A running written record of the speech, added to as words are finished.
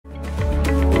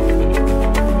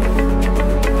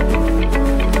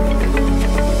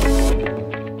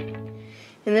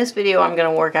this video I'm going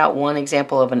to work out one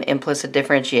example of an implicit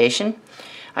differentiation.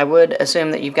 I would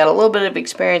assume that you've got a little bit of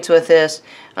experience with this,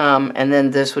 and then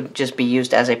this would just be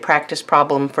used as a practice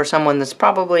problem for someone that's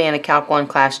probably in a Calc 1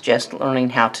 class just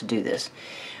learning how to do this.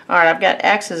 Alright, I've got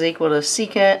x is equal to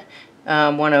secant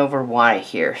 1 over y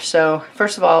here. So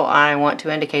first of all, I want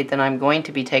to indicate that I'm going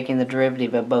to be taking the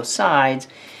derivative of both sides.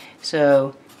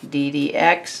 So d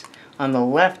dx on the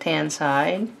left hand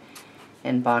side,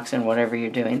 and box in whatever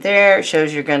you're doing there, it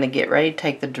shows you're going to get ready to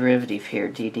take the derivative here,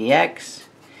 d dx,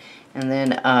 and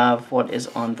then of what is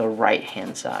on the right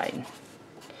hand side.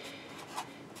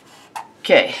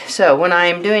 Okay, so when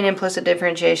I'm doing implicit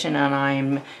differentiation and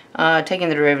I'm taking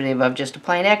the derivative of just a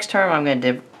plain x term, I'm going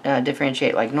to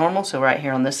differentiate like normal. So right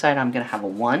here on this side I'm going to have a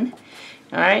 1.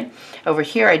 Alright, over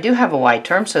here I do have a y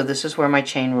term, so this is where my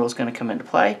chain rule is going to come into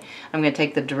play. I'm going to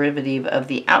take the derivative of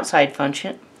the outside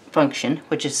function,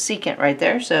 which is secant right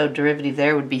there, so derivative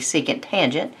there would be secant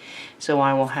tangent. So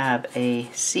I will have a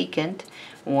secant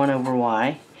 1 over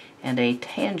y and a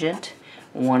tangent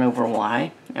 1 over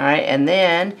y. Alright, and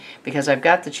then because I've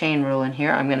got the chain rule in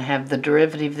here, I'm going to have the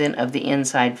derivative then of the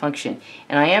inside function.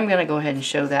 And I am going to go ahead and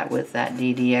show that with that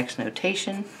d dx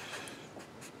notation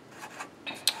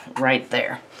right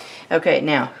there. Okay,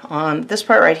 now on this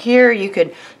part right here, you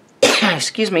could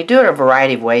excuse me, do it a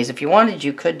variety of ways. If you wanted,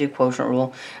 you could do quotient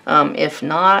rule. If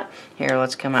not, here,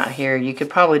 let's come out here. You could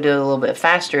probably do it a little bit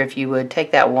faster if you would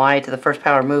take that y to the first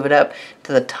power, move it up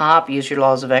to the top, use your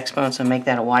laws of exponents and make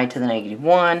that a y to the negative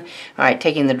 1. Alright,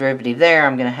 taking the derivative there,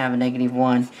 I'm going to have a negative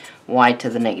 1, y to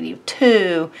the negative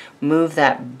 2, move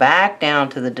that back down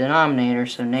to the denominator,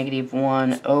 so negative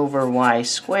 1 over y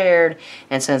squared,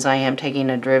 and since I am taking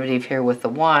a derivative here with the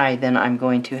y, then I'm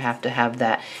going to have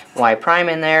that y prime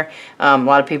in there. A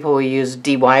lot of people will use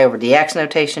dy over dx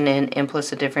notation in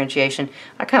implicit differentiation.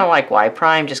 I kind of like y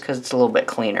prime just because it's a little bit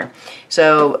cleaner.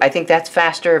 So I think that's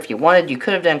faster. If you wanted, you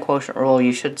could have done quotient rule.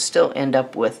 You should still end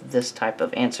up with this type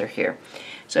of answer here.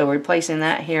 So replacing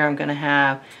that here, I'm going to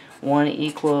have 1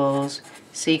 equals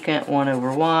secant 1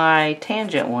 over y,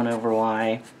 tangent 1 over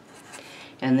y,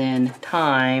 and then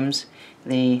times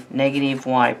the negative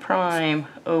y prime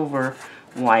over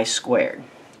y squared.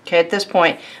 Okay, at this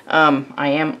point, I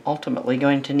am ultimately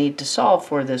going to need to solve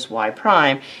for this y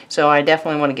prime, so I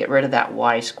definitely want to get rid of that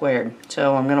y squared.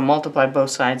 So I'm going to multiply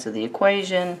both sides of the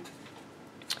equation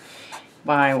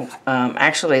by,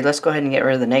 actually, let's go ahead and get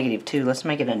rid of the negative 2. Let's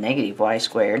make it a negative y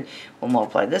squared. We'll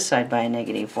multiply this side by a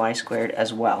negative y squared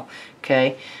as well.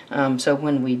 Okay, so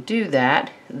when we do that,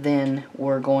 then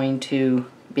we're going to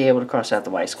be able to cross out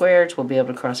the y squareds. We'll be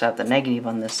able to cross out the negative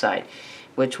on this side,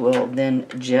 which will then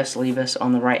just leave us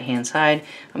on the right hand side.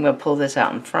 I'm going to pull this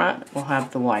out in front. We'll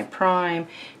have the y prime,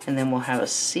 and then we'll have a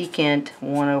secant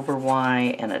 1 over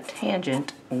y and a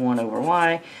tangent 1 over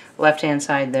y. Left hand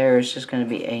side there is just going to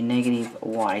be a negative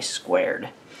y squared.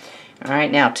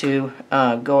 Alright, now to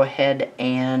go ahead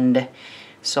and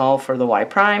solve for the y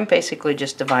prime, basically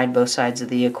just divide both sides of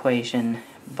the equation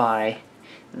by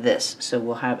this. So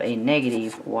we'll have a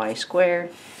negative y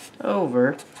squared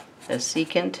over a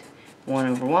secant 1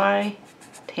 over y,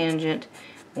 tangent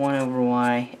 1 over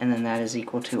y, and then that is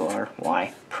equal to our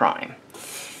y prime.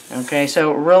 Okay,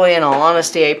 so really, in all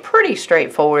honesty, a pretty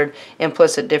straightforward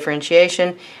implicit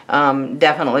differentiation.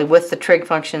 Definitely with the trig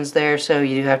functions there, so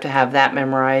you do have to have that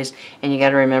memorized, and you got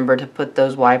to remember to put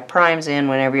those y primes in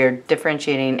whenever you're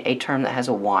differentiating a term that has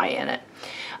a y in it.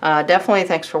 Definitely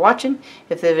thanks for watching.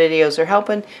 If the videos are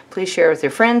helping, please share with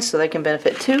your friends so they can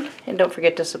benefit too, and don't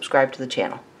forget to subscribe to the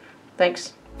channel.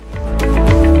 Thanks.